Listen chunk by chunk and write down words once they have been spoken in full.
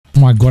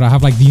my god, I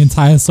have like the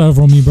entire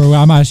server on me, bro.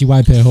 I'm actually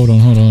wiping here. Hold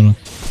on.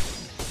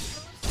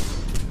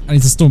 I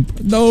need to stomp.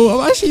 No,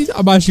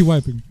 I'm actually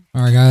wiping.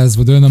 Alright guys,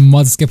 we're doing a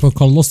mud skipper,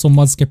 colossal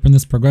mud skipper in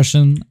this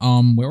progression.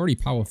 We're already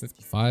power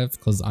 55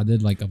 because I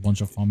did like a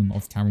bunch of farming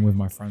off camera with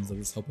my friends that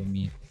was helping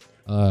me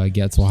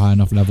get to a high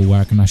enough level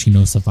where I can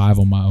actually survive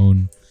on my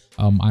own.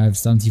 I have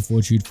 70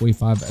 fortitude,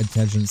 45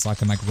 intelligence, so I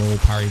can like roll,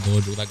 parry,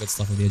 dodge, all that good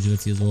stuff with the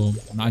agility as well.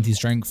 90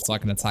 strength, so I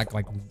can attack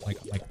like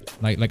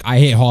I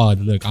hit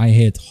hard. Look, I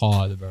hit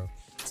hard, bro.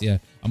 So yeah,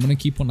 I'm gonna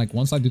keep on like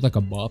once I do like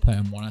a bar per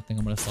M1, I think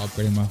I'm gonna start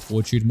upgrading my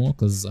fortitude more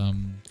because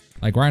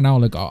like right now,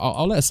 like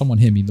I'll let someone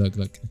hit me.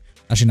 Look.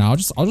 Actually, now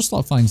I'll just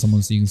start flying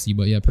someone so you can see.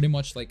 But yeah, pretty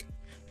much like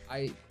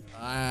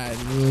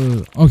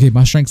okay,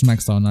 my strength's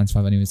maxed out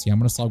 95 anyways. Yeah, I'm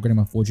gonna start upgrading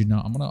my fortitude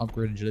now. I'm gonna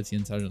upgrade agility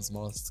and intelligence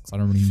last because I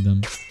don't really need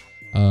them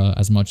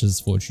as much as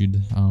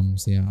fortitude.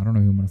 So yeah, I don't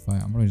know who I'm gonna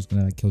fight. I'm probably just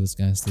gonna like kill this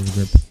guy, steal the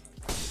grip.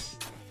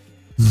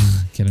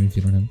 Okay, let me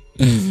feed on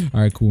him.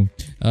 All right, cool.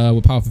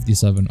 We're power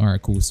 57. All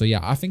right, cool. So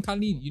yeah, I think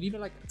you need to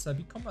like to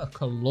become a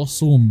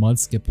colossal mud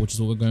skip, which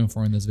is what we're going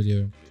for in this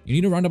video. You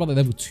need to round about the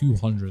level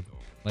 200.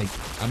 Like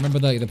I remember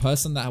the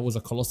person that was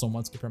a colossal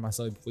mud skipper in my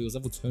server before, he was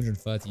level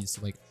 230.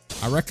 So like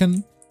I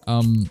reckon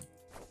I'm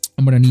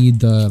gonna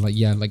need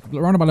like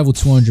around about level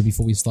 200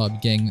 before we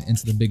start getting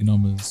into the big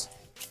numbers.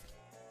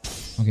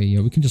 Okay,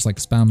 yeah, we can just like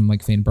spam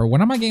like feint, bro.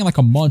 When am I getting like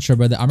a muncher,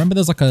 bro? I remember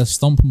there's like a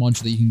stomp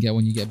muncher that you can get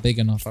when you get big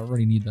enough. I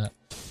really need that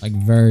like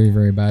very,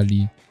 very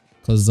badly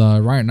because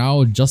right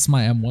now just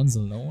my M1s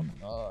alone,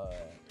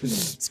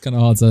 it's kind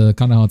of hard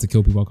to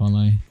kill people. I can't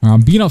lie. Right,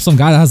 I'm beating up some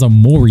guy that has a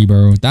Mori,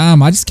 bro.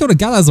 Damn, I just killed a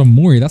guy that has a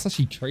Mori. That's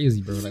actually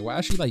crazy, bro. Like we're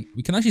actually like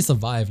we can actually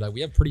survive. Like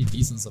we have pretty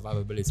decent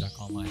survivability. I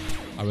can't lie.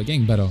 Alright, we're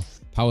getting better.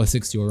 Power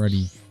 60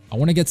 already. I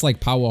want to get to like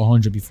power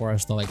 100 before I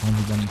start like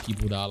 100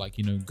 people that are like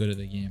good at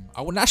the game.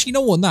 I would actually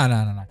know what. Nah.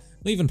 Not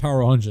even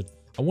power 100.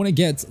 I want to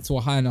get to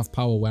a high enough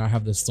power where I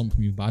have the stomp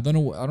move, but I don't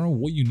know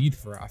what you need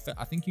for it.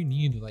 I think you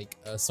need like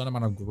a certain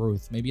amount of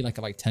growth, maybe like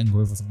 10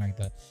 growth or something like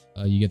that.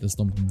 You get the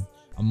stomp move.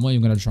 I'm not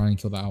even gonna try and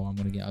kill that out. I'm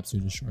gonna get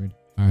absolutely destroyed.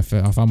 All right,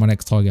 I found my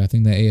next target. I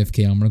think they're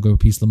AFK. I'm gonna go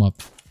piece them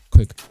up.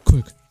 Quick.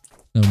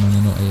 No man,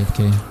 they're not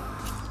AFK.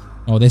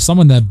 Oh, they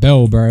summoned their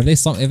bell, bro.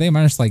 If they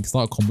manage to like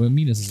start comboing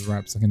me, this is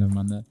raps. Okay, never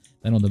mind that.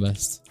 They're not the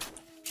best.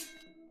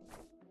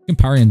 You can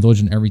parry and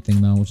dodge and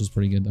everything now, which is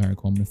pretty good. All right,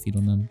 cool. I'm gonna feed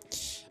on them.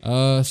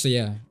 So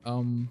yeah,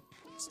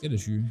 skill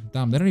issue.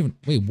 Damn, they don't even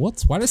wait.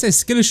 What? Why did I say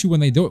skill issue when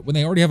they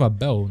already have a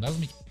bell? That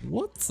doesn't make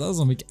what? That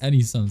doesn't make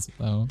any sense.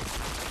 Though.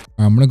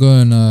 Alright, I'm gonna go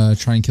and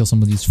try and kill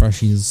some of these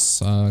freshies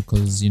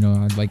because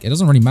like it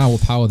doesn't really matter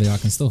what power they are. I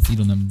can still feed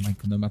on them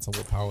like no matter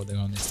what power they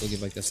are, and they still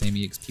give like the same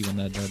EXP when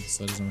they're dead,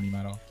 so it doesn't really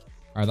matter.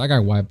 Alright, that guy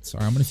wiped.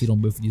 Alright, I'm gonna feed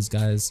on both of these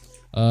guys.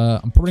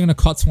 I'm probably gonna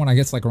cut to when I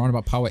get to like around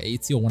about power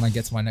 80 or when I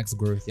get to my next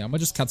growth. Yeah, I'm gonna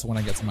just cut to when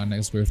I get to my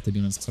next growth, to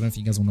be honest, because I don't know if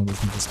you guys want to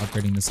watch me just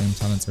upgrading the same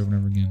talents over and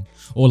over again.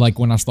 Or like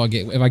when I start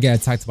if I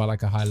get attacked by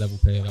like a high level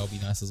player, that'll be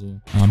nice as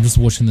well. I'm just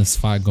watching this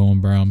fight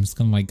going, bro. I'm just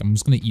gonna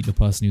eat the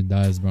person who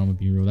dies, bro. I'm gonna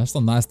be real. That's the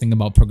nice thing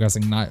about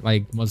progressing, not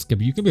like mud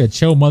skipper. You can be a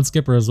chill mud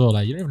skipper as well.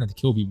 Like you don't even have to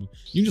kill people.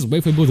 You can just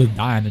wait for people to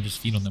die and then just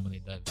feed on them when they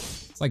die.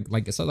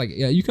 It's like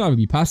yeah, you can either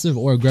be passive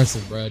or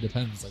aggressive, bro. It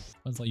depends. Like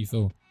depends how you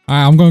feel.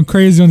 Alright, I'm going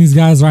crazy on these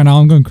guys right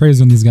now.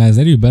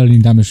 They do better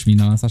than damage to me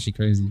now. That's actually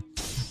crazy.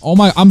 Oh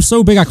my, I'm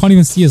so big I can't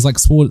even see his like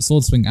sword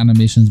swing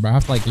animations, bro. I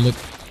have to like look.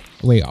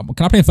 Wait,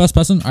 can I play in first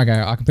person?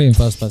 Okay, I can play in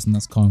first person.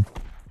 That's calm.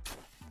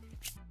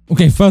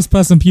 Okay, first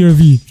person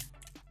POV.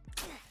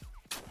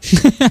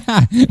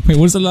 Wait,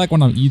 what does it look like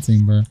when I'm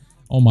eating, bro?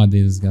 Oh my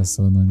days, this guy's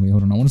so annoying. Wait,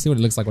 hold on. I want to see what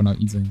it looks like when I'm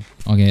eating.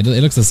 Okay, it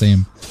looks the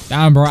same.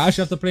 Damn, bro. I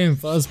actually have to play in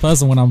first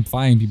person when I'm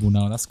fighting people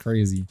now. That's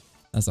crazy.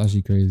 That's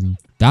actually crazy.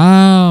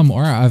 Damn.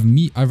 All right,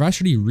 I've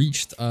actually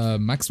reached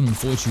maximum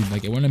fortune.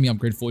 Like it won't let me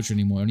upgrade fortune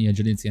anymore. Only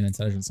agility and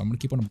intelligence. So I'm gonna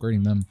keep on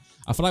upgrading them.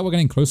 I feel like we're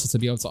getting closer to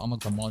be able to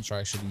unlock the mantra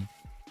actually.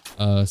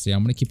 So yeah,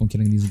 I'm gonna keep on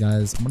killing these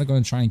guys. I'm gonna go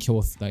and try and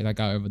kill that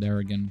guy over there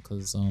again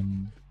because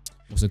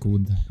what's it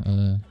called?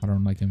 I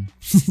don't like him.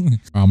 All right,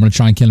 I'm gonna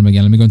try and kill him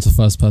again. Let me go into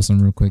first person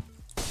real quick.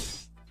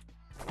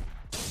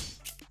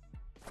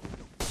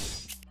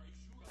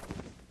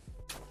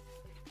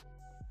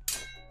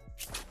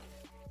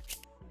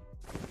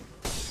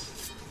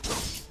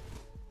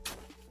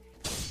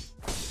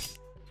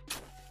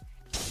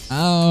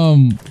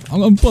 I'm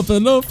gonna pop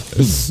it up.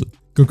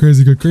 Go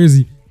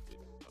crazy.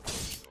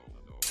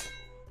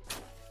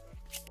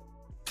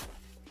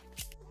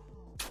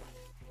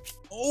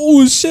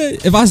 Oh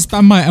shit! If I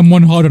spam my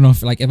M1 hard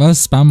enough, like if I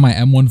spam my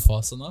M1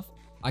 fast enough,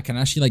 I can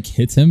actually like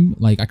hit him.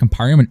 Like I can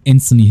parry him and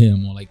instantly hit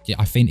him, or like yeah,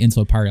 I feint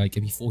into a parry like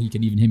before he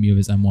can even hit me with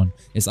his M1.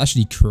 It's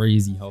actually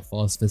crazy how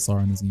fast fists are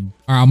in this game.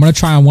 All right, I'm gonna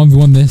try and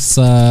 1v1 this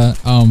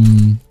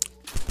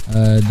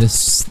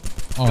This.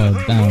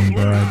 Oh, damn,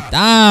 bro.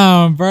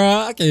 Damn,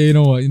 bro. Okay, you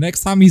know what?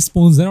 Next time he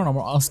spawns in, I'm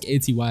gonna ask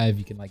ATY if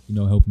he can, like, you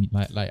know, help me,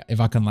 like if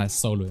I can, like,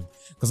 solo him.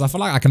 Because I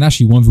feel like I can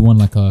actually 1v1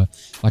 like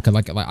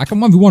I can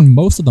 1v1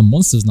 most of the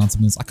monsters now. To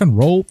be honest, I can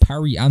roll,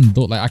 parry, and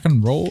dot. Like I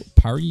can roll,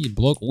 parry,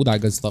 block, all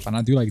that good stuff, and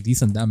I do like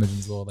decent damage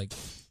as well. Like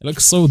it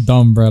looks so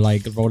dumb, bro.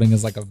 Like rolling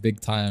is like a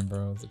big time,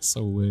 bro. It looks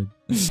so weird.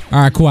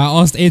 All right, cool. I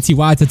asked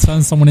ATY to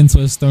turn someone into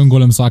a stone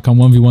golem so I can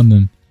 1v1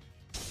 them.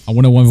 I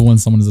want to 1v1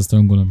 someone as a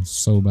stone golem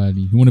so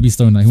badly. Who want to be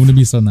stone knight? Who want to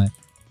be stone knight?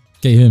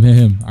 Okay,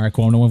 him. All right,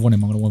 cool. I'm gonna 1v1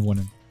 him. I'm gonna 1v1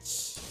 him.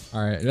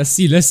 All right, let's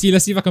see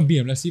if I can beat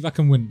him. Let's see if I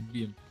can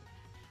beat him.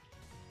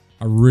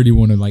 I really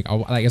want to like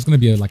it's gonna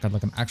be like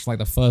an actual, like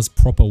the first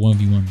proper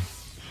 1v1.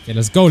 Okay,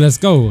 let's go.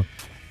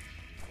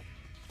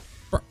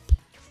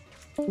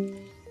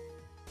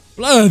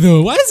 Blood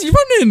though, why is he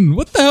running?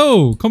 What the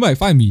hell? Come back,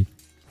 find me.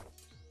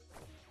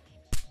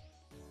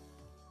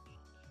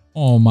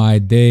 Oh my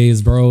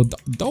days, bro.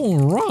 Don't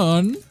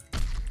run.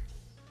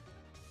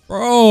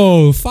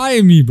 Bro,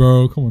 find me,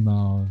 bro. Come on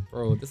now.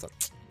 Bro,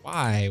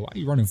 why? What are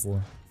you running for?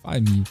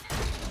 Find me.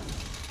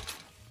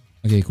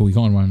 Okay, cool. We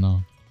can't run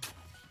now.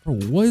 Bro,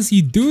 what is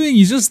he doing?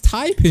 He's just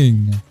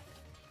typing.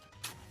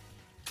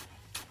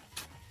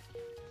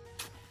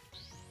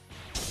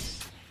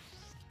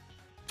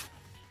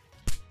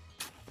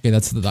 Okay,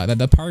 that's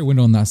the parry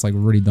window on that's like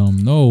really dumb.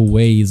 No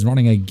way, he's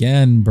running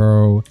again,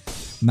 bro.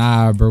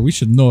 Nah, bro, we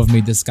should not have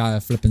made this guy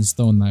a flipping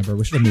stone knight, bro.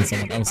 We should have made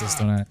someone else a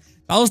stone knight.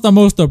 That was the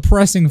most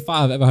depressing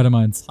fight I've ever had in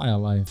my entire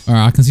life. All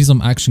right, I can see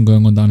some action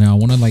going on down here. I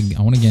want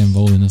to get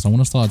involved in this. I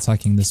want to start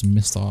attacking this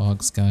Mr.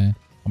 Arcs guy.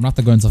 I'm gonna have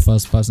to go into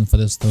first person for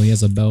this though. He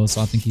has a bell,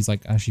 so I think he's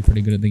like actually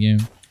pretty good at the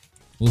game.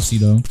 We'll see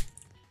though.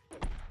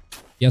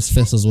 He has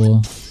fists as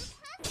well.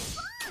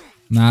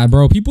 Nah,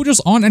 bro, people just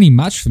aren't any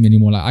match for me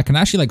anymore. Like I can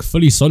actually like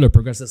fully solo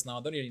progress this now.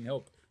 I don't need any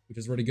help, which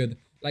is really good.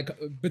 Like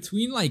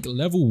between like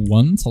level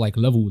 1 to like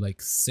level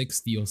like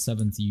 60 or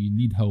 70, you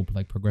need help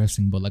like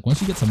progressing. But like once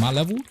you get to my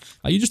level,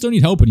 like, you just don't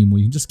need help anymore.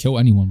 You can just kill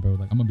anyone, bro.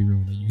 Like I'm gonna be real,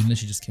 like, you can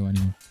literally just kill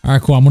anyone. All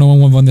right, cool. I'm gonna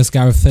 1v1 this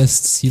guy with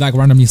fists. He like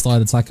randomly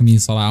started attacking me,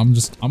 so like, I'm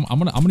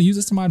gonna use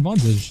this to my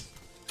advantage.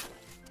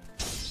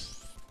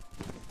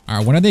 All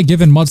right, when are they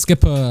giving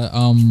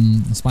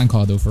MUDSKIPPER spine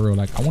card though, for real?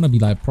 Like I want to be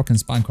like procking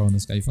spine card on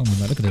this guy. You feel me?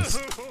 Like look at this.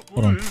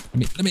 Hold on.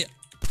 Let me.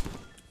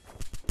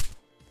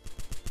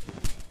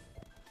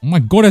 Oh my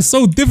god, it's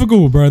so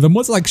difficult, bro. The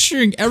mod's like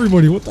shooting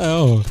everybody. What the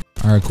hell?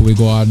 All right, cool. We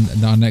go on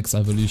our next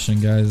evolution,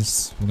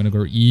 guys. We're gonna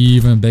go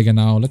even bigger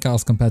now. Look at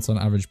us compared to an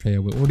average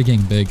player. We're already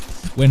getting big.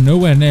 We're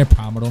nowhere near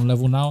Primadon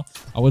level now.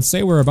 I would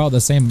say we're about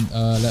the same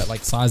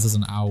like size as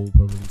an owl,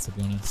 probably, to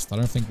be honest. I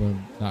don't think we're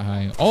that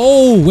high.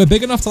 Oh, we're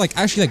big enough to like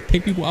actually like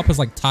pick people up as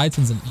like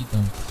titans and eat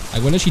them.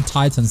 Like we're literally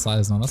titan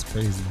size now. That's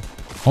crazy.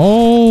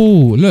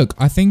 Oh, look.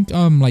 I think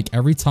like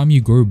every time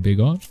you grow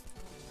bigger,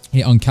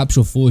 it uncaps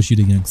your fortitude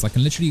again. Because I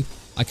can literally.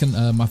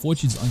 My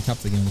fortune's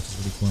uncapped again, which is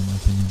really cool in my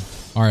opinion.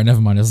 All right, never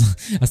mind. As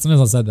soon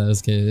as I said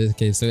that,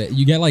 okay. So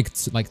you get like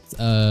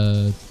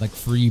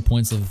 3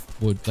 points of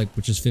like,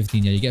 which is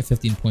 15. Yeah, you get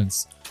 15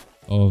 points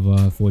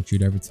of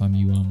fortune every time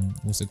you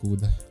what's it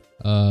called?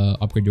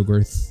 Upgrade your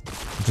growth,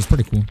 which is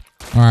pretty cool.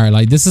 All right,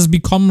 like this has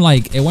become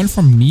like, it went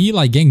from me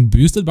like getting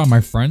boosted by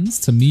my friends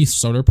to me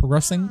solo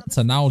progressing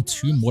to now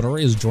 2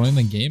 moderators joining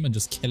the game and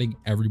just killing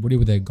everybody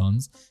with their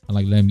guns and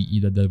like letting me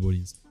eat their dead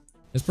bodies.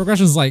 This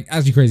progression is like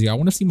actually crazy. I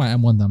want to see my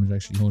M1 damage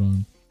actually. Hold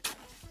on.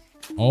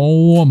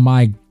 Oh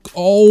my.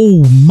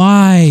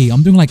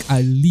 I'm doing like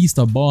at least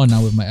a bar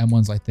now with my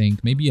M1s, I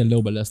think. Maybe a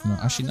little bit less than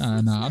that. Actually,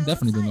 nah. I'm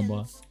definitely doing a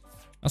bar.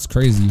 That's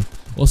crazy.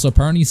 Also,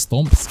 apparently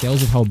Stomp scales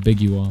with how big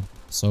you are.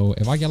 So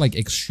if I get like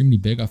extremely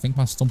big, I think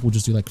my Stomp will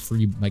just do like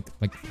 3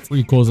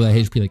 cores of that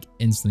HP like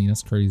instantly.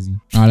 That's crazy.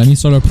 All right, let me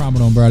solo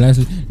Primadon, bro.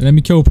 Let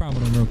me kill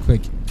Primadon real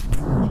quick.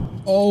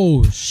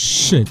 Oh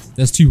shit.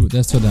 There's two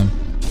of them.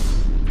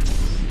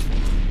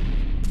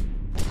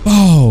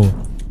 Oh,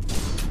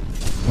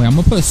 wait, I'm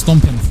gonna put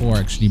Stomp in 4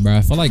 actually, bro.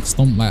 I feel like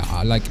Stomp,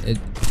 like it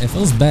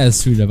feels better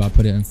suited if I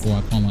put it in 4.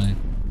 I can't lie.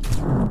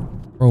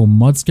 Bro,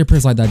 MUDSKIPPER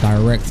is like the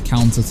direct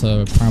counter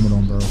to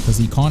Primadon, bro, because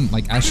he can't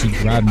like actually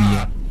grab me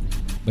yet.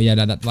 But yeah,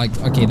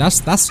 okay,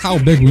 that's how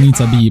big we need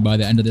to be by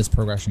the end of this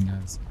progression,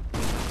 guys.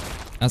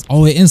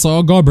 It insult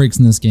all guard breaks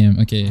in this game.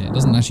 Okay, it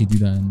doesn't actually do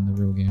that in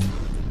the real game.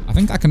 I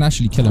think I can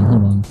actually kill him.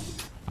 Hold on,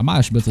 I might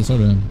actually be able to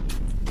solo him.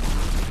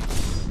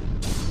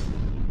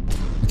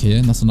 Okay,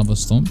 and that's another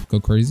Stomp. Go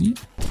crazy.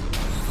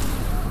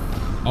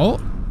 Oh,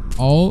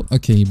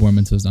 okay, he bore him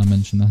into his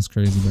dimension. That's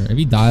crazy, bro. If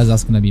he dies,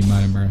 that's gonna be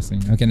mad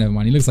embarrassing. Okay, never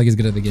mind. He looks like he's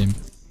good at the game.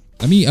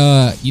 Let me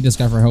eat this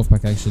guy for a health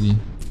pack actually.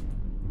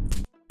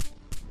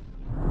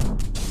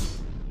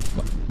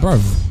 Bro,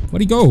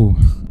 where'd he go?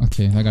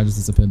 Okay, that guy just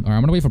disappeared. Alright,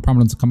 I'm gonna wait for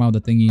Primadon to come out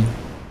of the thingy.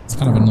 It's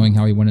kind of annoying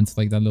how he went into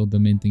like that little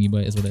domain thingy,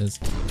 but it is what it is.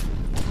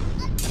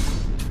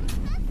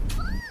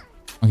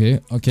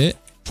 Okay.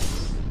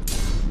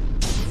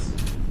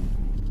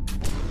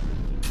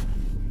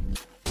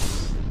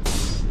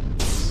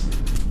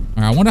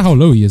 Alright, I wonder how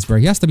low he is, bro.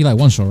 He has to be like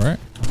 1 shot, right?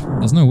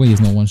 There's no way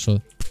he's not 1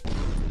 shot.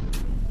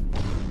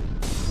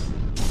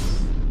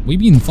 We've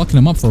been fucking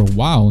him up for a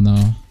while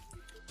now.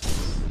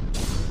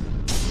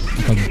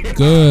 Like a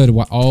good...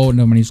 Oh,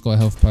 no, man, he's got a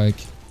health pack.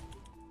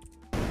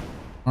 I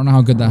don't know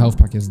how good that health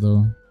pack is,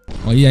 though.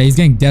 Oh, yeah, he's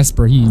getting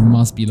desperate. He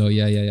must be low.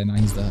 Yeah. No,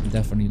 he's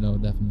definitely low,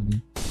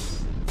 definitely.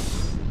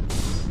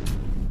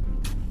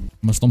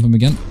 I'm gonna stomp him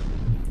again.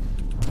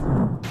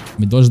 Let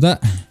me dodge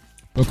that.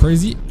 Go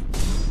crazy.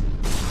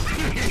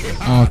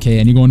 Okay,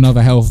 and you got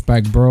another health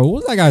pack, bro.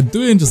 What's that guy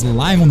doing? Just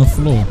lying on the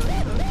floor.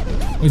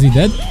 Oh, is he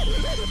dead?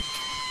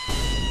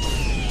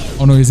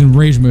 Oh no, he's in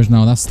rage mode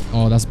now. That's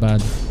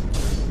bad.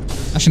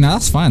 Actually, no,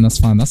 that's fine.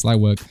 That's light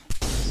work.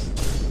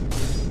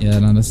 Yeah,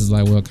 no, this is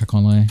light work. I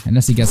can't lie.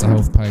 Unless he gets a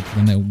health pack,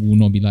 then it will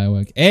not be light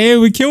work. Hey,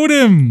 we killed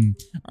him.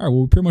 All right,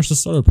 well, we pretty much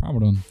just solo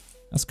Primadon.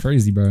 That's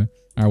crazy, bro.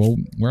 All right, well,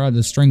 we're at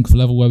the strength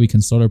level where we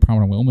can solo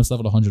Primadon. We're almost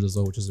level 100 as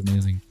well, which is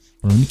amazing.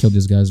 Let me kill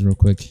these guys real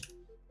quick.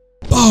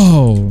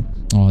 Oh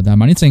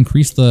damn, I need to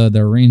increase the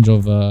range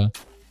of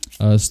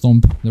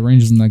Stomp. The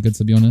range isn't that good,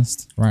 to be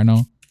honest, right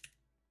now.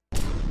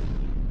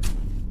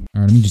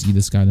 Alright, let me just eat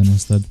this guy then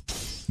instead.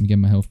 Let me get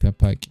my health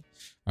pack.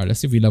 Alright, let's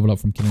see if we level up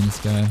from killing this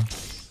guy.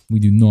 We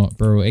do not,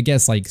 bro. It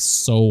gets like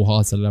so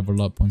hard to level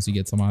up once you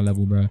get to my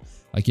level, bro.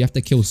 Like you have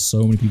to kill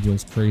so many people.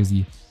 It's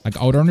crazy. Like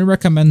I would only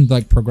recommend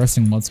like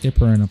progressing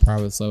MUDSKIPPER in a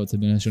private server, to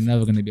be honest. You're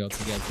never going to be able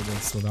to get to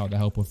this without the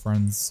help of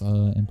friends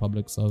in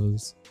public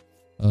servers.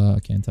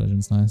 Okay,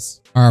 intelligence, nice.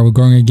 All right, we're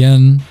growing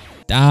again.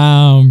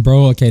 Damn,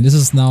 bro. Okay, this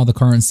is now the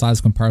current size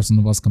comparison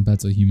of us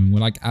compared to a human. We're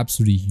like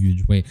absolutely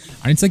huge. Wait,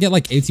 I need to get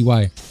like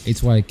ATY.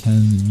 ATY,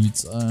 can you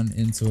turn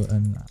into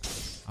an...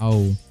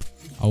 Oh,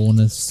 I want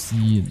to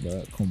see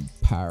the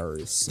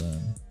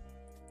comparison.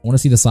 I want to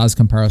see the size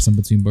comparison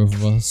between both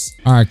of us.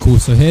 All right, cool.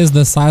 So here's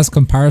the size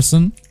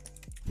comparison.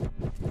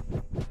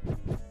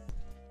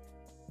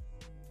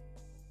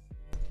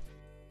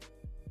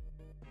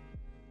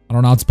 I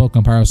don't know how to spell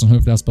comparison.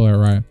 Hopefully I spell it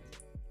right.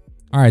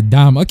 All right,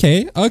 damn.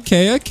 Okay.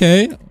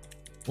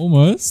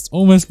 Almost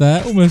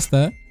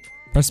there.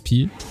 Press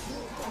P.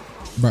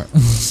 Bro.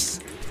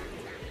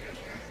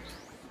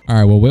 All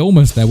right, well, we're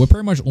almost there. We're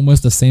pretty much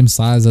almost the same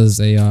size as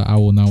a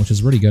owl now, which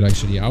is really good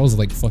actually. Owls are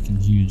like fucking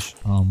huge.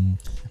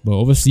 But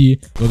obviously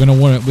we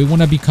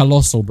want to be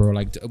colossal, bro.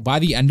 Like by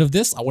the end of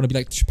this, I want to be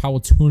like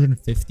power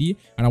 250,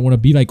 and I want to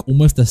be like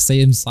almost the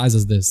same size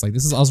as this. Like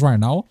this is us right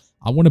now.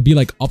 I want to be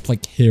like up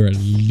like here at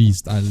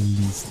least.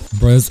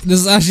 Bro, this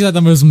is actually like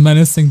the most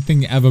menacing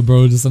thing ever,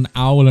 bro. Just an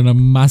owl and a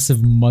massive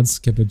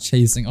MUDSKIPPER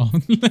chasing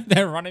on.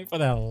 They're running for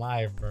their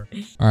life, bro.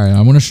 All right,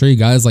 I want to show you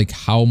guys like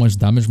how much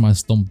damage my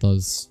stomp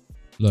does.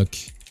 Look,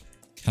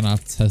 can I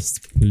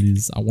test,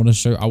 please? I want to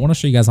show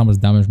you guys how much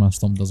damage my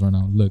stomp does right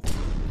now. Look.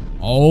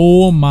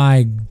 Oh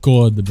my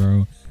god,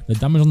 bro. The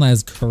damage on that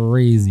is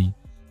crazy.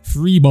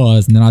 3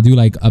 bars, and then I do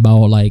like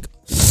about like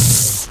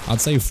I'd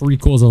say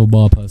 3/4 of a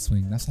bar per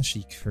swing. That's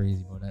actually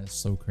crazy, bro. That is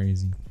so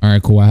crazy. All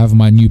right, cool. I have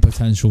my new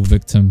potential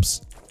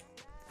victims.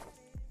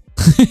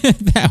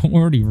 I'm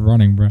already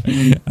running, bro.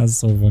 That's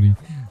so funny.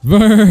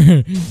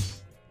 Bro.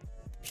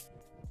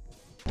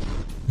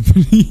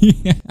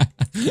 Yeah.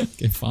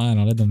 Okay, fine.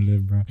 I'll let them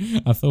live, bro.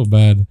 I feel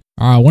bad.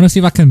 All right, I want to see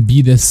if I can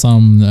beat this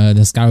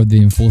this guy with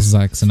the Enforcer's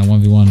Axe in a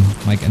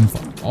 1v1. Like,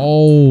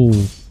 oh.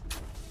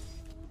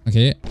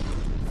 Okay.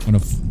 I'm gonna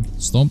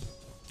stomp.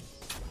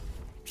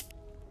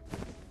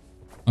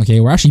 Okay,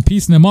 we're actually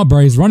piecing him up, bro.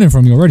 He's running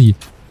from me already.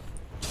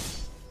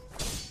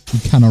 You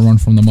cannot run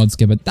from the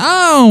MUDSKIPPER.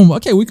 Damn.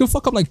 Okay, we can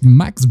fuck up like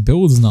max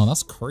builds now.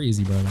 That's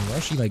crazy, bro. Like, we're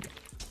actually like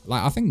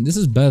I think this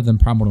is better than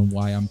Primadon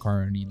Y I'm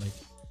currently like.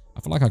 I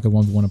feel like I could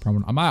 1v1 a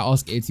Primadon. I might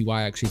ask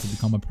ATY actually to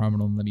become a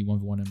Primadon and let me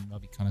 1v1 him.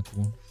 That'd be kind of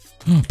cool.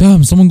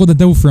 Damn, someone got the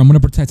devil free. I'm gonna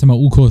protect him at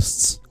all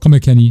costs. Come here,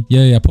 Kenny.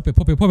 Yeah. Pop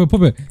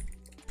it.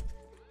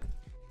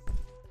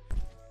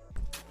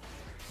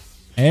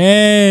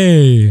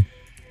 Hey.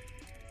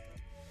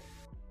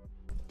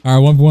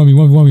 All right,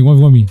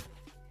 1v1 me.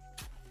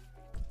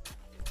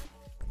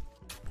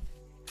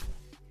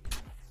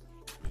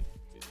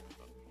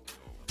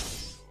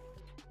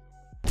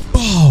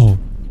 Oh.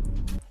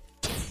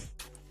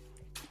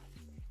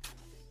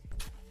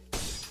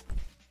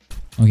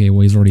 Okay,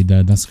 well, he's already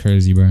dead. That's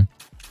crazy, bro.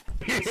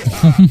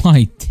 Oh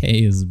my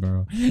days,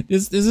 bro.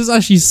 This is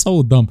actually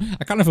so dumb.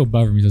 I kind of feel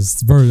bad for me.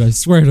 Just, bro, I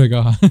swear to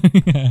God.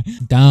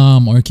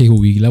 Damn. Okay,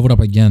 cool. We leveled up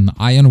again.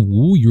 Iron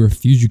Wool. You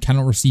refuse. You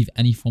cannot receive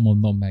any form of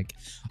nutmeg.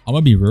 I'm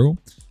gonna be real.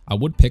 I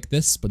would pick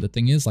this, but the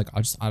thing is, like,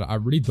 I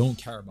really don't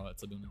care about it,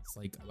 to be honest.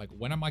 Like,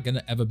 when am I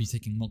gonna ever be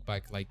taking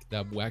knockback like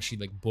that will actually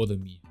like bother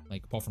me?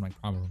 Like, apart from like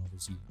Primadon,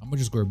 obviously. I'm gonna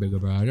just grow bigger,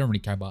 bro. I don't really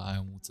care about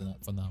Iron Wool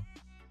for now.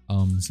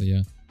 So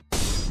yeah.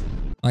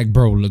 Like,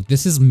 bro, look,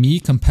 this is me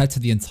compared to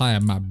the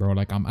entire map, bro.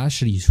 Like, I'm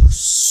actually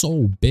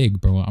so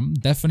big, bro. I'm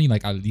definitely,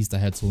 like, at least a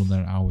head taller than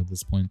an owl at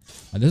this point.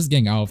 Like, this is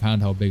getting out of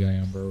hand how big I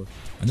am, bro.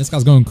 And this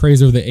guy's going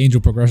crazy with the angel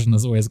progression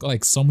as well. He's got,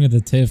 like, so many of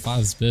the tier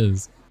 5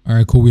 spears. All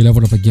right, cool. We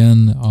leveled up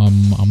again.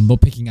 I'm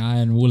not picking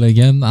Iron Wool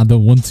again. I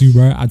don't want to,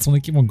 bro. I just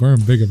want to keep on growing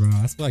bigger, bro.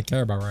 That's what I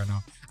care about right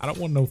now. I don't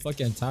want no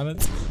fucking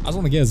talents. I just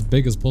want to get as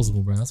big as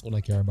possible, bro. That's what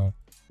I care about.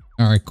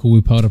 All right, cool.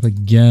 We powered up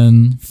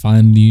again,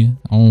 finally.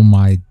 Oh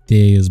my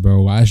days,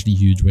 bro. We're actually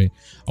huge. Wait,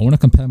 I want to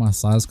compare my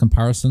size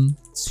comparison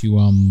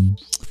to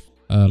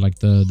like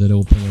the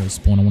little player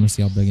spawn. I want to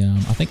see how big I am.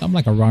 I think I'm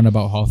like around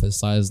about half his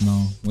size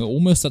now. We're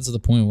almost at to the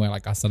point where,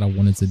 like I said, I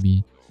wanted to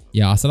be.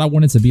 Yeah, I said I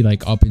wanted to be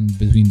like up in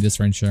between this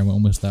range here, and we're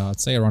almost there. I'd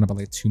say around about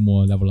like 2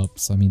 more level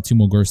ups. I mean, 2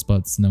 more growth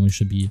spots, and then we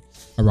should be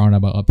around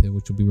about up here,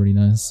 which would be really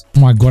nice. Oh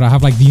my god, I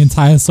have like the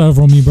entire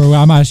server on me, bro.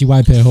 I'm actually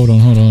wiping here. Hold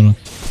on.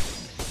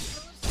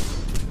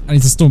 I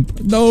need to stomp.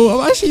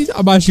 No,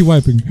 I'm actually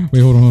wiping.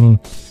 Wait, hold on.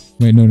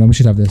 Wait, no, we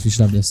should have this. We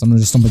should have this. I'm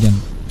gonna just stomp again.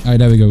 All right,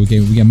 there we go. Okay,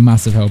 we get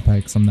massive health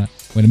packs from that.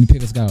 Wait, let me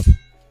pick this guy up.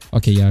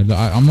 Okay, yeah,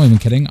 I'm not even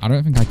kidding. I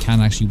don't think I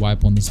can actually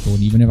wipe on this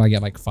board, even if I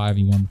get like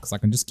 5v1, because I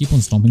can just keep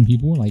on stomping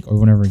people like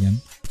over and over again.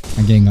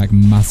 I'm getting like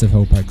massive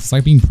health packs. It's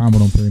like being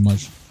primal on pretty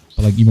much,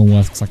 but like even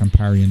worse because I can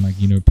parry and like,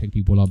 you know, pick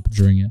people up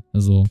during it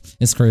as well.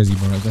 It's crazy,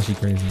 bro. It's actually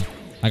crazy.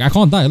 Like I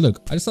can't die.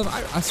 Look, I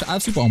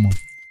have super armor.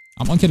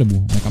 I'm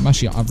unkillable. Like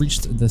I've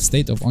reached the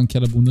state of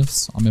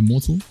unkillableness. I'm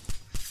immortal.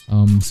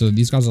 So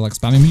these guys are like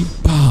spamming me.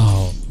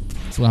 Pow.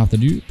 That's what I have to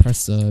do.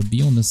 Press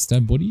B on the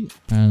stab body,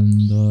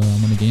 and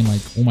I'm gonna gain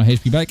like all my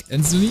HP back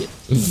instantly.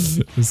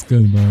 It's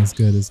good, bro. It's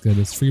good.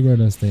 It's free rare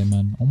estate,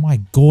 man. Oh my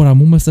god, I'm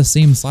almost the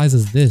same size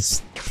as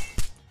this.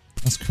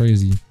 That's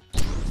crazy.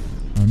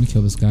 Alright, let me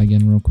kill this guy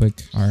again real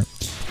quick. Alright.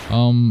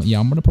 Yeah,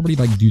 I'm gonna probably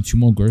like do 2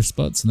 more growth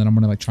spots, and then I'm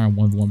gonna like try and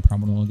 1v1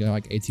 Primal, get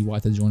like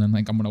ATY to join, and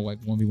like I'm gonna like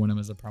 1v1 him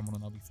as a Primal,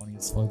 and that'll be funny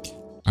as fuck.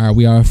 Alright,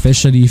 we are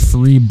officially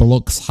 3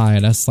 blocks high.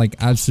 That's like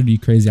absolutely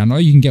crazy. I know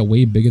you can get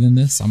way bigger than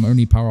this. I'm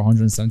only power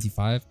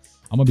 175.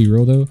 I'm gonna be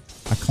real though,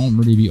 I can't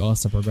really be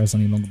asked to progress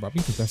any longer, bro. I've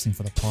been progressing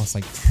for the past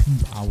like 2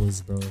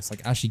 hours, bro. It's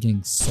like actually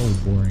getting so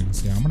boring.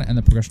 So yeah, I'm gonna end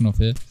the progression off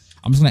here.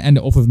 I'm just gonna end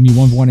it off with me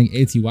 1v1ing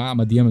ATY. I'm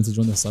gonna DM him to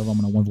join the server. I'm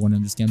gonna 1v1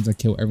 him. This game's gonna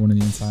kill everyone in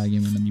the entire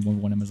game, and then me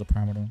 1v1 him as a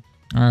parameter.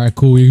 Alright,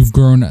 cool. We've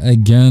grown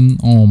again.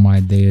 Oh my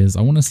days.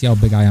 I want to see how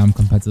big I am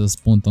compared to the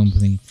spawn thumb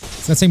thing.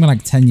 It's gonna take me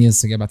like 10 years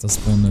to get back to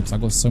spawn though, because I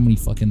got so many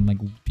fucking like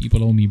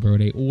people on me, bro.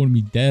 They all want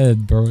me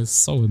dead, bro. It's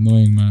so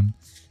annoying, man.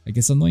 Like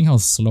it's annoying how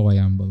slow I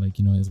am, but like,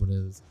 you know, it is what it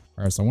is.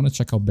 Alright, so I want to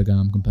check how big I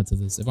am compared to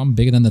this. If I'm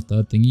bigger than the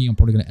 3rd thingy, I'm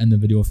probably gonna end the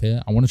video off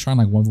here. I want to try and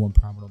like 1v1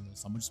 parameter on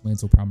this. I'm gonna just wait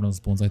until parameter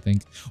spawns, I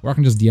think. Or I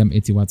can just DM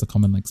ATY to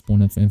come and like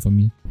spawn it for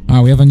me.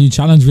 Alright, we have a new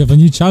challenge. We have a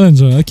new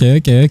challenger. Okay.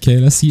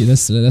 Let's see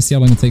how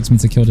long it takes me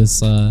to kill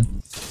this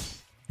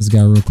this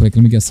guy real quick.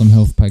 Let me get some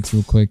health packs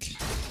real quick.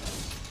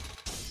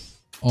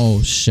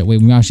 Oh shit,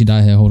 wait, we might actually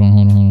die here. Hold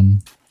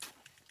on.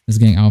 It's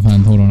getting out of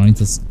hand. Hold on, I need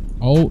to...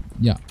 Oh,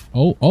 yeah.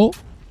 Oh.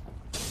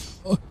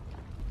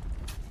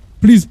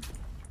 Please.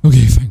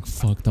 Okay, thank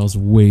fuck. That was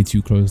way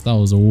too close.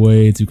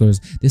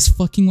 This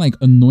fucking like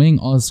annoying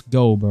ass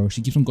girl, bro.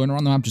 She keeps on going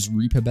around the map just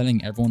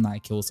repelling everyone that I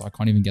kill, so I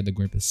can't even get the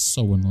grip. It's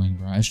so annoying,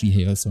 bro. I actually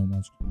hate her so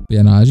much. But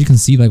yeah, no, as you can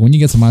see, like when you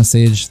get to my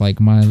stage, like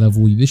my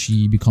level, you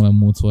literally become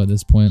immortal at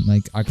this point.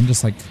 Like I can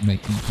just like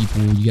eat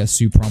people. You get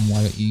super arm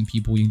while you're eating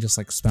people. You can just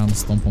like spam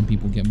stomp on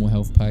people, get more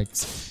health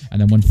packs. And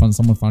then when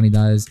someone finally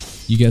dies,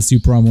 you get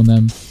super arm on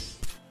them.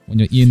 When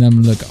you're eating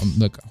them,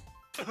 look.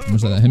 I'm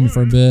just let that hit me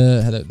for a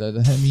bit.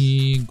 Hit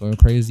me, go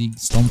crazy,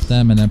 stomp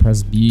them, and then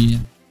press B.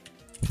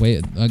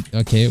 Wait,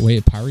 okay,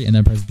 wait, parry, and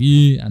then press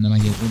B, and then I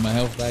get all my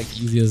health back.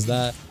 Easy as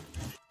that.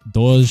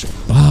 Dodge.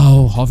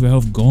 Wow, half your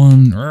health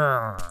gone.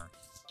 But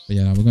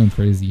yeah, we're going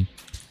crazy.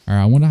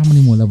 Alright, I wonder how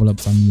many more level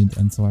ups I need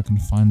until I can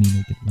finally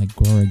make it like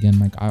grow again.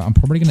 Like I'm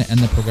probably gonna end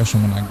the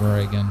progression when I grow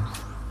again.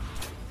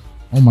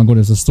 Oh my god,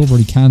 it's a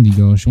strawberry candy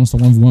girl. She wants to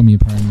 1v1 me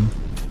apparently.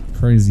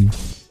 Crazy.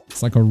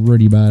 It's like a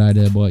really bad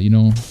idea, but you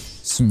know.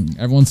 Soon.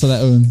 Everyone to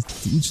their own.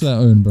 To each their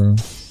own, bro.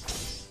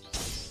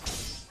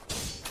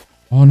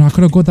 Oh no, I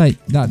could have got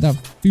that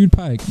food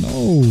pack.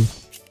 No.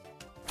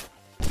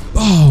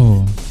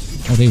 Oh,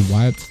 they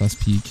wiped. That's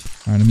peak.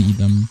 Alright, let me eat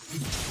them.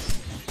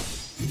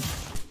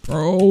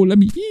 Bro, let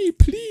me eat,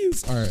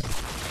 please. Alright.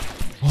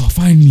 Oh,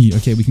 finally.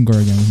 Okay, we can go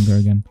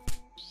again.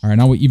 Alright,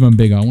 now we're even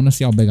bigger. I want to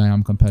see how big I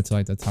am compared to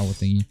like the tower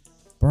thingy.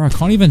 Bro, I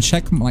can't even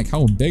check like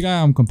how big I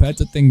am compared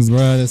to things,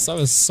 bro. This stuff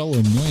is so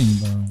annoying,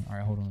 bro.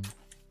 Alright, hold on.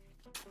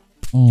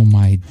 Oh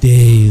my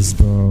days,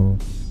 bro.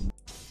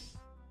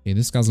 Okay,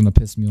 this guy's gonna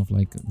piss me off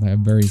like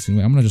very soon.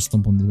 Wait, I'm gonna just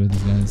stomp on these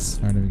guys.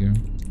 Alright, there we go.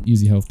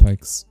 Easy health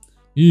packs.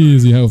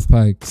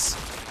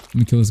 Let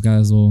me kill this guy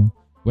as well.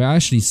 We're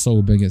actually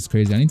so big, it's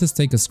crazy. I need to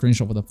take a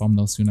screenshot for the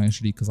thumbnail soon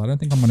actually, because I don't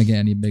think I'm gonna get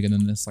any bigger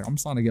than this. Like I'm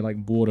starting to get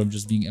like bored of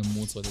just being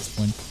immortal at this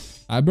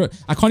point. Bro,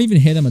 I can't even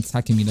hear them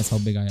attacking me. That's how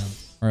big I am.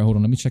 Alright, hold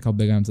on. Let me check how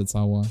big I am to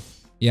tower.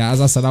 Yeah,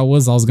 as I said, I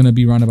was gonna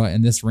be round about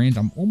in this range.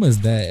 I'm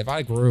almost there. If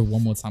I grow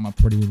one more time, I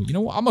probably will. You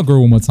know what? I'm gonna grow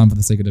one more time for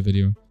the sake of the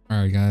video. All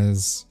right,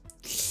 guys.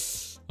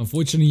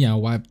 Unfortunately, I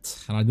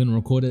wiped and I didn't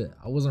record it.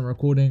 I wasn't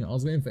recording. I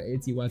was waiting for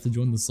ATY to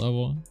join the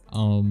server.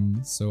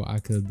 So I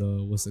could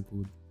what's it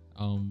called?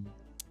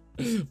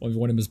 When we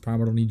wanted him as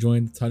Primadon, he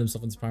joined, turned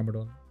himself into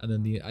Primadon, and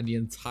then the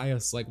entire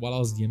like while I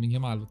was DMing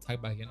him, I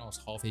typed back in. I was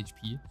half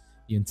HP.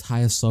 The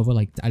entire server,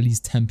 like at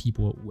least 10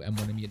 people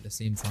M1ing me at the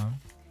same time.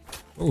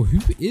 Bro, who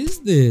is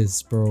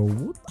this,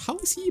 bro? How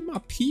is he in my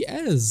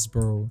PS,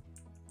 bro?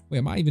 Wait,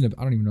 I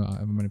don't even know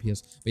I'm on a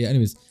PS. But yeah,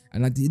 anyways,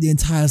 and like the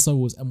entire server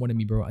was M1ing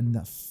me, bro. And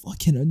that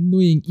fucking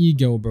annoying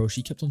e-girl, bro.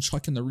 She kept on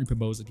chucking the Reaper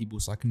bows at people,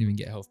 so I couldn't even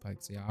get health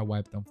packs. So yeah, I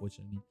wiped,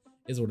 unfortunately.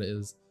 Is what it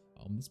is.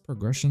 This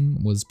progression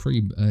was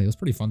pretty, it was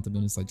pretty fun to be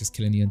honest, like just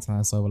killing the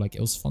entire server. Like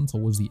it was fun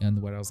towards the end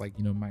where I was like,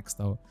 you know, maxed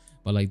out,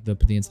 but like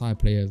the entire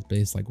player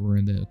base like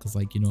ruined it because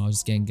like, you know, I was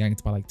just getting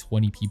ganked by like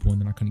 20 people and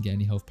then I couldn't get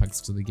any health packs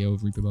because of the Gale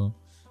of Reaper bow,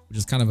 which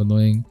is kind of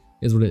annoying.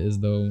 Is what it is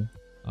though.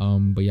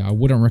 But yeah, I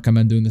wouldn't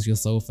recommend doing this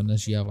yourself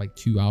unless you have like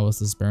 2 hours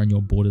to spare and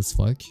you're bored as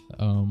fuck.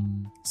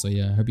 So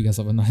yeah, I hope you guys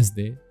have a nice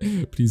day.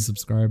 Please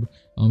subscribe.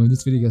 If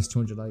this video gets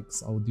 200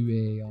 likes, I'll do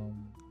a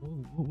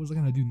what was I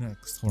gonna do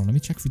next? Hold on, let me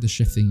check through the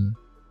shift thingy.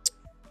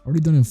 Already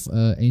done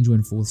Angel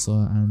Enforcer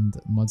and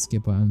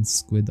Mudskipper and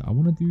Squid. I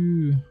wanna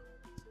do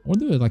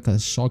like a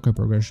Sharko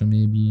progression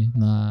maybe.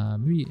 Nah,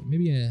 maybe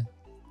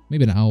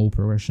an Owl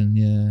progression.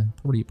 Yeah,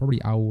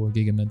 probably Owl or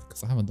Gigamid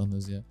because I haven't done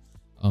those yet.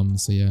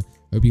 So yeah,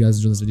 I hope you guys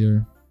enjoyed this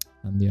video,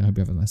 and yeah, I hope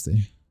you have a nice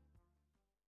day.